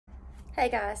Hey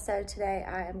guys, so today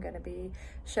I am going to be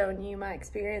showing you my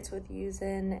experience with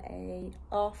using a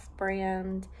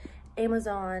off-brand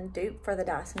Amazon dupe for the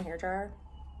Dyson hairdryer.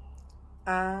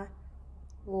 I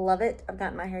love it. I've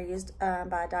gotten my hair used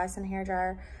by a Dyson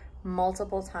hairdryer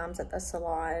multiple times at the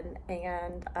salon,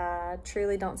 and I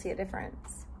truly don't see a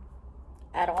difference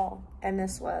at all. And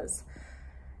this was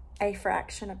a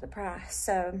fraction of the price.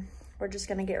 So we're just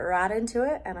going to get right into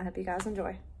it, and I hope you guys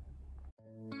enjoy.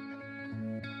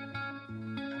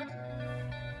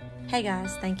 Hey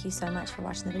guys, thank you so much for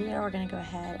watching the video. We're going to go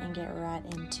ahead and get right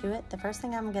into it. The first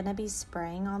thing I'm going to be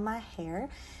spraying on my hair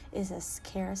is this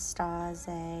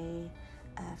Kerastase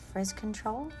frizz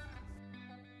control.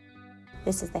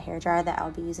 This is the hairdryer that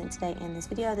I'll be using today in this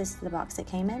video. This is the box it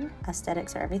came in.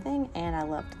 Aesthetics are everything, and I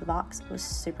loved the box. It was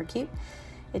super cute.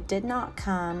 It did not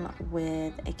come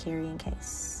with a carrying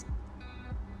case.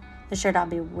 The shirt I'll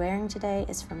be wearing today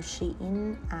is from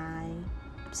Shein. I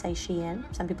say Shein.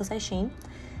 Some people say Shein.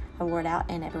 I wore it out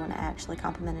and everyone actually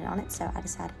complimented on it, so I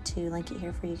decided to link it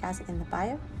here for you guys in the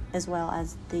bio, as well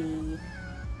as the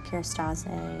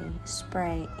Kerastase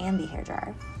spray and the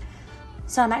hairdryer.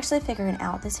 So I'm actually figuring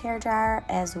out this hairdryer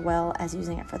as well as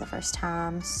using it for the first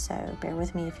time, so bear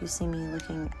with me if you see me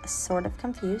looking sort of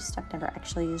confused. I've never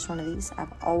actually used one of these.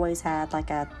 I've always had like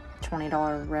a $20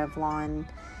 Revlon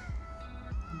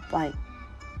like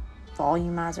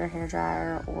volumizer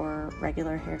hairdryer or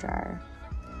regular hairdryer.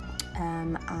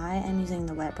 I am using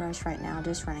the wet brush right now,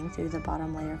 just running through the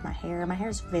bottom layer of my hair. My hair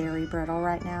is very brittle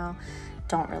right now.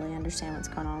 Don't really understand what's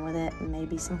going on with it.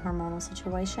 Maybe some hormonal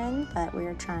situation, but we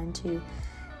are trying to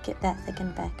get that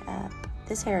thickened back up.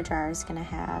 This hair dryer is going to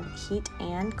have heat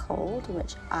and cold,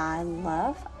 which I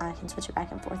love. I can switch it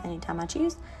back and forth anytime I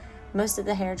choose. Most of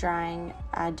the hair drying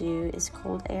I do is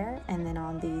cold air, and then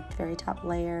on the very top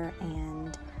layer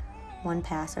and one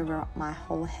pass over my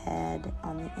whole head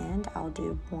on the end, I'll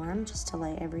do warm just to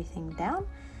lay everything down.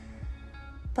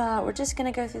 But we're just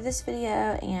gonna go through this video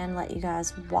and let you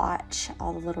guys watch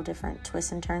all the little different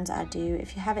twists and turns I do.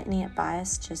 If you have any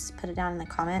advice, just put it down in the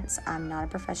comments. I'm not a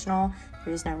professional.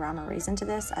 There is no rhyme or reason to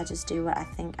this. I just do what I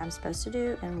think I'm supposed to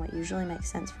do and what usually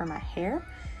makes sense for my hair.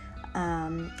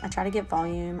 I try to get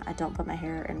volume. I don't put my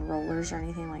hair in rollers or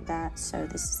anything like that, so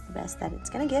this is the best that it's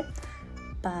gonna get.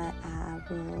 But I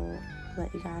will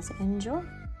let you guys enjoy.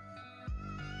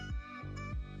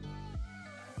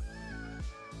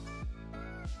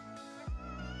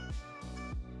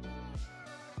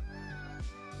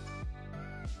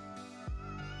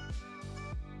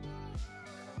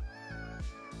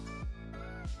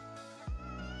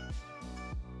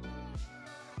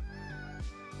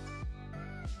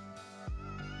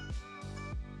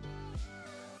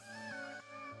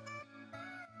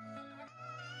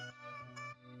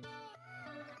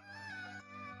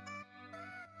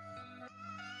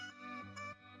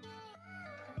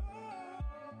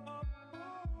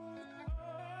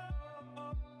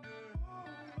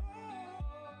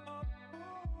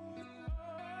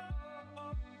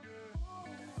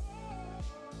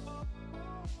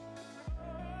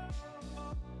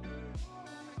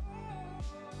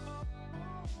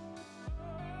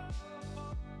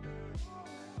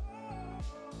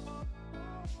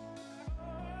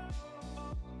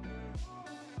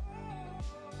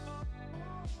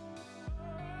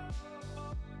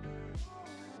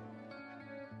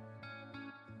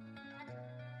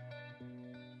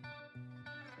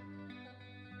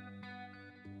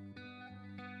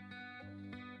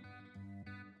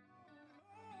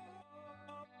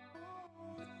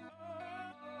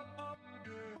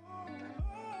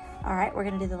 All right, we're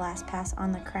gonna do the last pass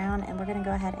on the crown, and we're gonna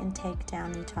go ahead and take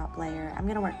down the top layer. I'm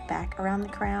gonna work back around the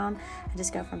crown. I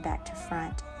just go from back to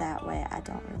front. That way I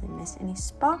don't really miss any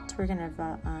spots. We're gonna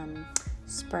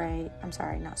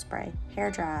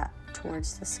hair dry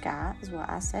towards the sky is what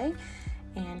I say,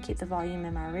 and keep the volume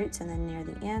in my roots. And then near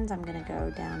the ends, I'm gonna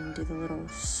go down and do the little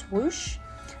swoosh.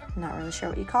 I'm not really sure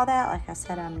what you call that. Like I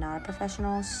said, I'm not a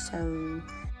professional, so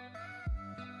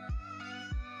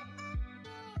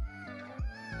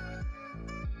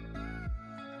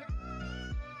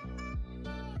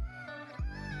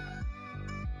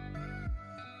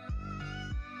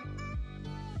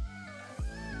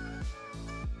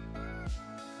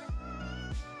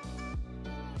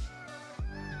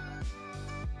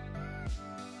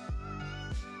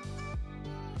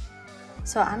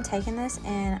So I'm taking this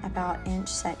in about inch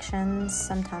sections,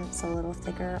 sometimes it's a little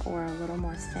thicker or a little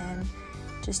more thin,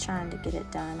 just trying to get it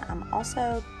done. I'm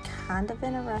also kind of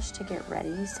in a rush to get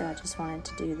ready, so I just wanted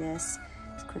to do this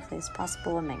as quickly as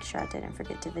possible and make sure I didn't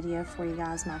forget to video for you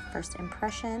guys my first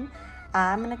impression.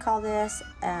 I'm going to call this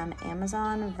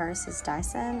Amazon versus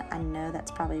Dyson. I know that's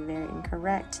probably very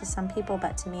incorrect to some people,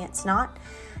 but to me it's not.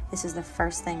 This is the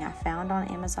first thing I found on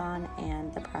Amazon,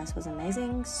 and the price was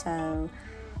amazing, so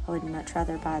I would much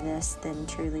rather buy this than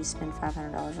truly spend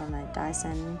 $500 on a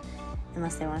Dyson.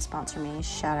 Unless they want to sponsor me,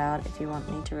 shout out if you want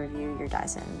me to review your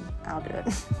Dyson, I'll do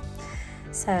it.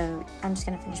 So I'm just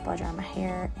going to finish blow drying my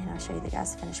hair, and I'll show you the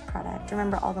guys' finished product.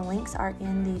 Remember, all the links are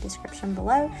in the description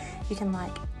below. You can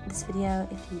like this video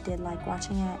if you did like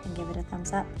watching it and give it a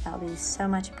thumbs up. That would be so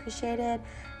much appreciated.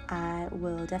 I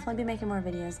will definitely be making more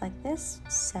videos like this,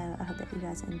 so I hope that you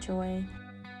guys enjoy.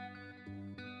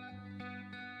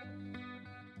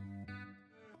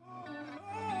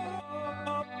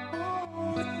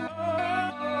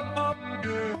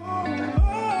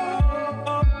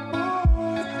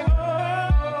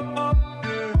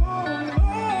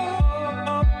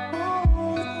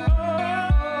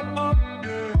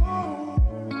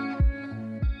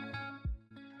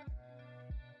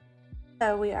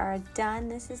 So we are done.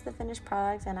 This is the finished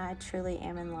product, and I truly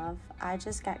am in love. I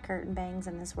just got curtain bangs,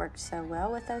 and this worked so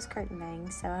well with those curtain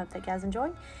bangs. So I hope that you guys enjoy,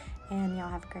 and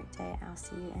y'all have a great day. I'll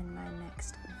see you in my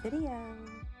next video.